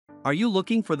Are you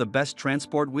looking for the best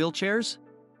transport wheelchairs?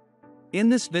 In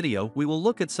this video, we will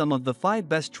look at some of the 5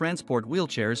 best transport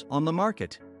wheelchairs on the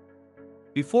market.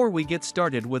 Before we get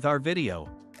started with our video,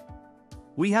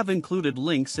 we have included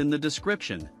links in the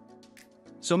description,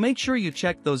 so make sure you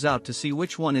check those out to see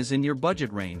which one is in your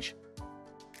budget range.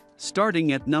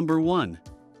 Starting at number 1.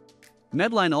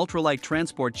 Medline Ultralight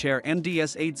Transport Chair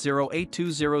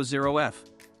MDS808200F.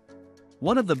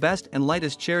 One of the best and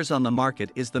lightest chairs on the market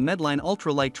is the Medline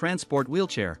Ultralight Transport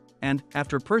Wheelchair, and,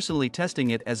 after personally testing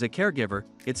it as a caregiver,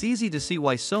 it's easy to see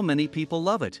why so many people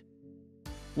love it.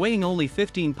 Weighing only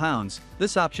 15 pounds,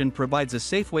 this option provides a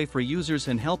safe way for users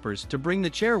and helpers to bring the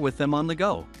chair with them on the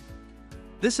go.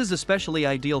 This is especially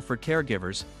ideal for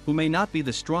caregivers who may not be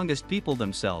the strongest people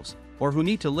themselves, or who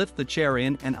need to lift the chair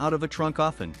in and out of a trunk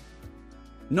often.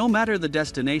 No matter the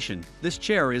destination, this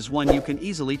chair is one you can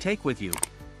easily take with you.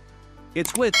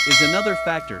 Its width is another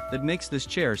factor that makes this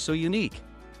chair so unique.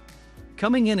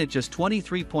 Coming in at just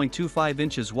 23.25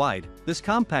 inches wide, this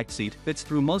compact seat fits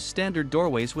through most standard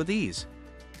doorways with ease.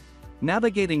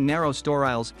 Navigating narrow store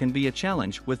aisles can be a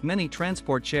challenge with many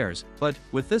transport chairs, but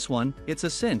with this one, it's a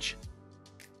cinch.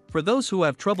 For those who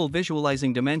have trouble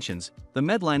visualizing dimensions, the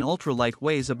Medline Ultralight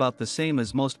weighs about the same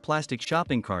as most plastic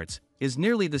shopping carts, is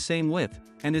nearly the same width,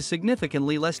 and is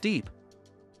significantly less deep.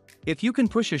 If you can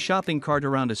push a shopping cart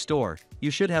around a store, you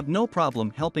should have no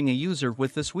problem helping a user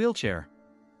with this wheelchair.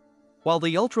 While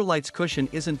the Ultralight's cushion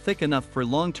isn't thick enough for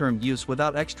long-term use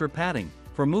without extra padding,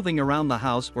 for moving around the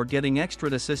house or getting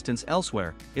extra assistance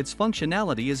elsewhere, its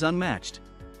functionality is unmatched.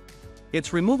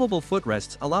 Its removable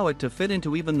footrests allow it to fit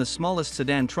into even the smallest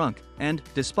sedan trunk, and,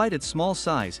 despite its small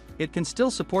size, it can still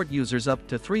support users up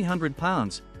to 300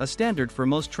 pounds, a standard for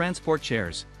most transport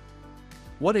chairs.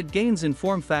 What it gains in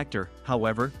form factor,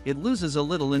 however, it loses a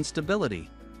little in stability.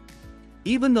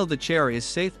 Even though the chair is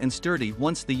safe and sturdy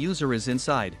once the user is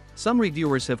inside, some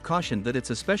reviewers have cautioned that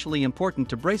it's especially important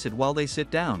to brace it while they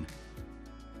sit down.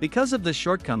 Because of this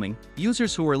shortcoming,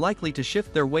 users who are likely to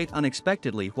shift their weight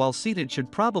unexpectedly while seated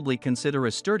should probably consider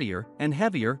a sturdier and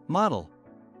heavier model.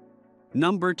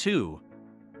 Number 2.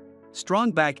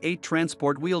 Strongback 8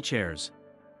 Transport Wheelchairs.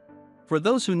 For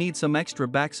those who need some extra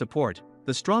back support,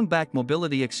 the Strongback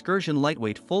Mobility Excursion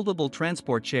Lightweight Foldable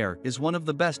Transport Chair is one of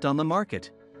the best on the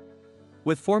market.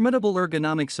 With formidable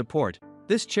ergonomic support,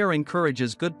 this chair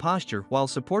encourages good posture while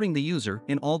supporting the user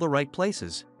in all the right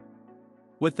places.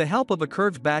 With the help of a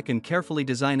curved back and carefully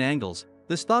designed angles,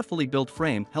 this thoughtfully built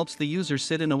frame helps the user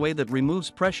sit in a way that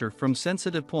removes pressure from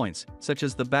sensitive points, such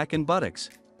as the back and buttocks.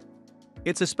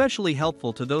 It's especially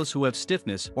helpful to those who have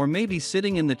stiffness or may be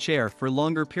sitting in the chair for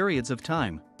longer periods of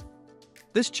time.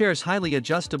 This chair's highly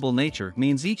adjustable nature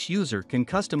means each user can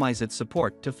customize its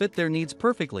support to fit their needs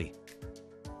perfectly.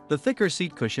 The thicker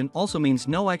seat cushion also means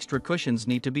no extra cushions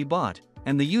need to be bought,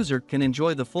 and the user can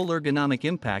enjoy the full ergonomic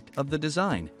impact of the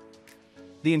design.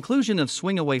 The inclusion of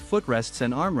swing-away footrests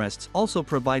and armrests also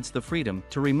provides the freedom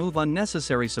to remove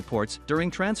unnecessary supports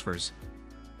during transfers.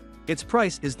 Its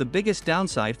price is the biggest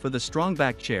downside for the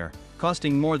Strongback chair,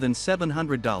 costing more than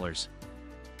 $700.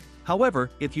 However,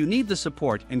 if you need the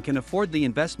support and can afford the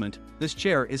investment, this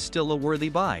chair is still a worthy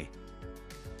buy.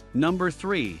 Number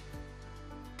 3.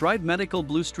 Stride Medical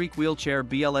Blue Streak Wheelchair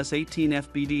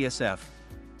BLS18FBDSF.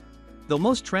 Though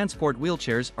most transport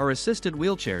wheelchairs are assisted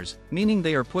wheelchairs, meaning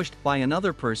they are pushed by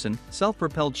another person,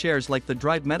 self-propelled chairs like the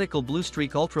Stride Medical Blue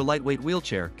Streak Ultra Lightweight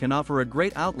Wheelchair can offer a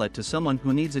great outlet to someone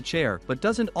who needs a chair but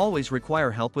doesn't always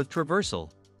require help with traversal.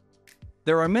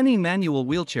 There are many manual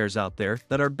wheelchairs out there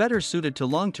that are better suited to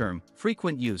long-term,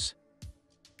 frequent use.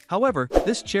 However,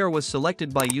 this chair was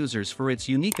selected by users for its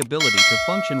unique ability to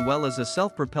function well as a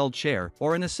self-propelled chair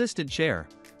or an assisted chair.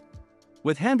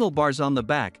 With handlebars on the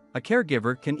back, a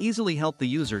caregiver can easily help the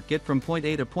user get from point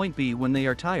A to point B when they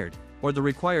are tired, or the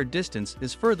required distance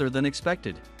is further than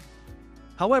expected.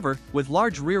 However, with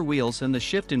large rear wheels and the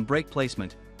shift in brake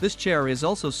placement, this chair is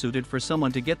also suited for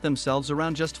someone to get themselves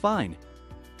around just fine.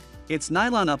 Its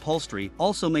nylon upholstery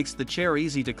also makes the chair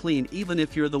easy to clean even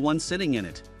if you're the one sitting in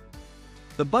it.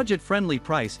 The budget-friendly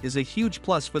price is a huge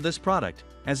plus for this product,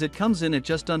 as it comes in at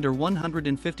just under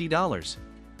 $150.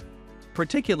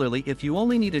 Particularly if you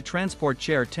only need a transport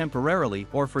chair temporarily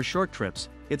or for short trips,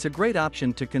 it's a great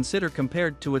option to consider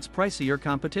compared to its pricier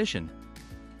competition.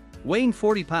 Weighing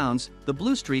 40 pounds, the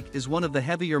Blue Streak is one of the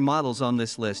heavier models on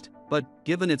this list, but,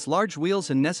 given its large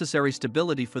wheels and necessary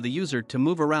stability for the user to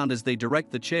move around as they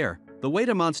direct the chair, the weight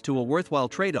amounts to a worthwhile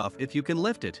trade-off if you can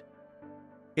lift it.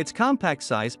 Its compact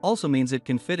size also means it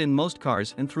can fit in most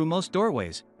cars and through most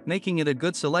doorways, making it a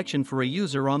good selection for a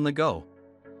user on the go.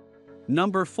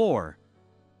 Number 4.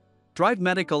 Drive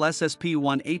Medical SSP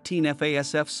 118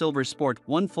 FASF Silver Sport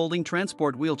 1 Folding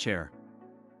Transport Wheelchair.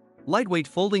 Lightweight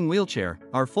folding wheelchair.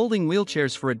 Our folding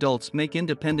wheelchairs for adults make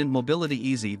independent mobility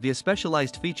easy via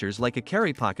specialized features like a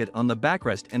carry pocket on the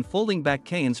backrest and folding back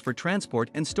canes for transport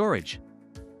and storage.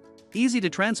 Easy to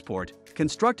transport,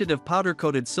 constructed of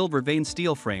powder-coated silver veined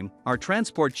steel frame, our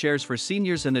transport chairs for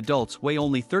seniors and adults weigh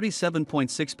only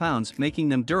 37.6 pounds, making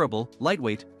them durable,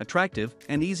 lightweight, attractive,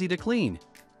 and easy to clean.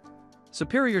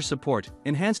 Superior support,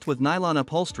 enhanced with nylon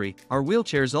upholstery, our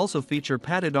wheelchairs also feature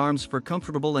padded arms for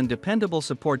comfortable and dependable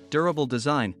support. Durable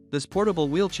design. This portable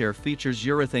wheelchair features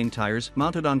urethane tires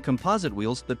mounted on composite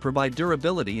wheels that provide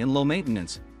durability and low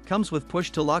maintenance. Comes with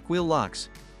push-to-lock wheel locks.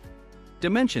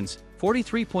 Dimensions: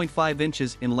 43.5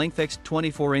 inches in length x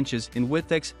 24 inches in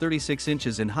width x 36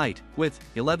 inches in height, width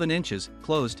 11 inches,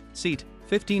 closed, seat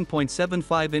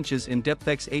 15.75 inches in depth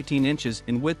x 18 inches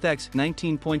in width x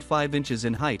 19.5 inches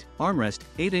in height, armrest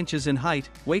 8 inches in height,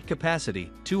 weight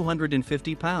capacity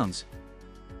 250 pounds.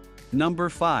 Number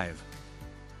 5.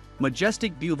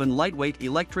 MAJESTIC BUVAN Lightweight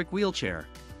Electric Wheelchair.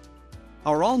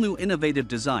 Our all-new innovative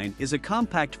design is a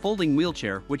compact folding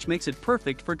wheelchair which makes it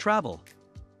perfect for travel.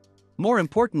 More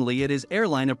importantly, it is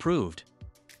airline approved.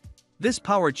 This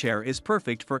power chair is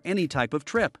perfect for any type of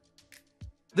trip.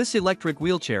 This electric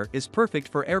wheelchair is perfect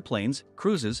for airplanes,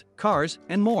 cruises, cars,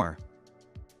 and more.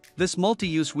 This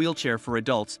multi-use wheelchair for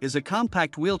adults is a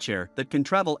compact wheelchair that can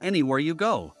travel anywhere you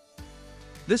go.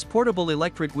 This portable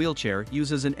electric wheelchair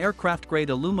uses an aircraft-grade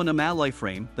aluminum alloy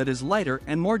frame that is lighter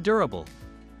and more durable.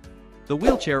 The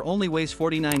wheelchair only weighs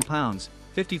 49 pounds,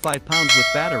 55 pounds with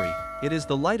battery. It is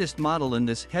the lightest model in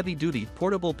this heavy-duty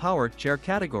portable power chair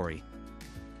category.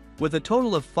 With a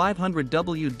total of 500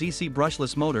 W DC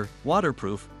brushless motor,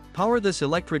 waterproof, power, this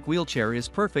electric wheelchair is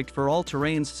perfect for all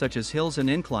terrains such as hills and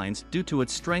inclines due to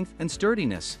its strength and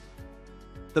sturdiness.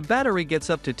 The battery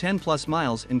gets up to 10+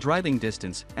 miles in driving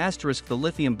distance. The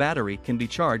lithium battery can be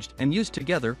charged and used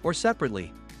together or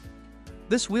separately.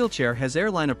 This wheelchair has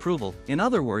airline approval, in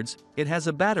other words, it has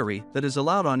a battery that is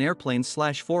allowed on airplanes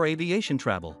for aviation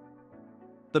travel.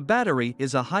 The battery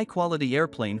is a high-quality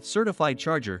airplane certified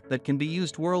charger that can be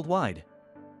used worldwide.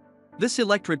 This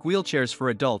electric wheelchairs for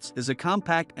adults is a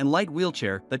compact and light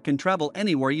wheelchair that can travel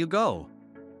anywhere you go.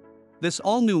 This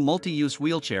all-new multi-use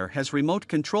wheelchair has remote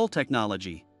control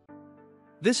technology.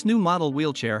 This new model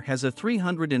wheelchair has a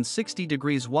 360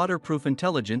 degrees waterproof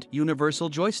intelligent universal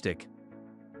joystick.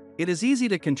 It is easy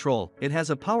to control. It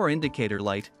has a power indicator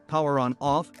light, power on,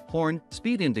 off, horn,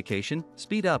 speed indication,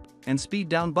 speed up, and speed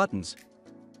down buttons.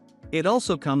 It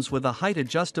also comes with a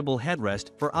height-adjustable headrest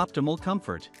for optimal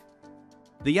comfort.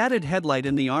 The added headlight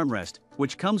in the armrest,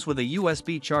 which comes with a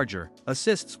USB charger,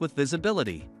 assists with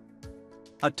visibility.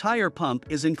 A tire pump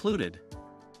is included.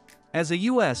 As a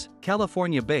U.S.,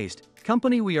 California-based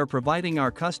company, we are providing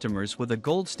our customers with a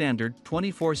gold standard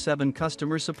 24/7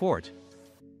 customer support.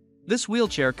 This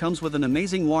wheelchair comes with an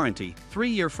amazing warranty: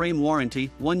 3-year frame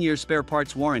warranty, 1-year spare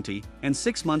parts warranty, and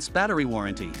 6 months battery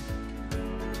warranty.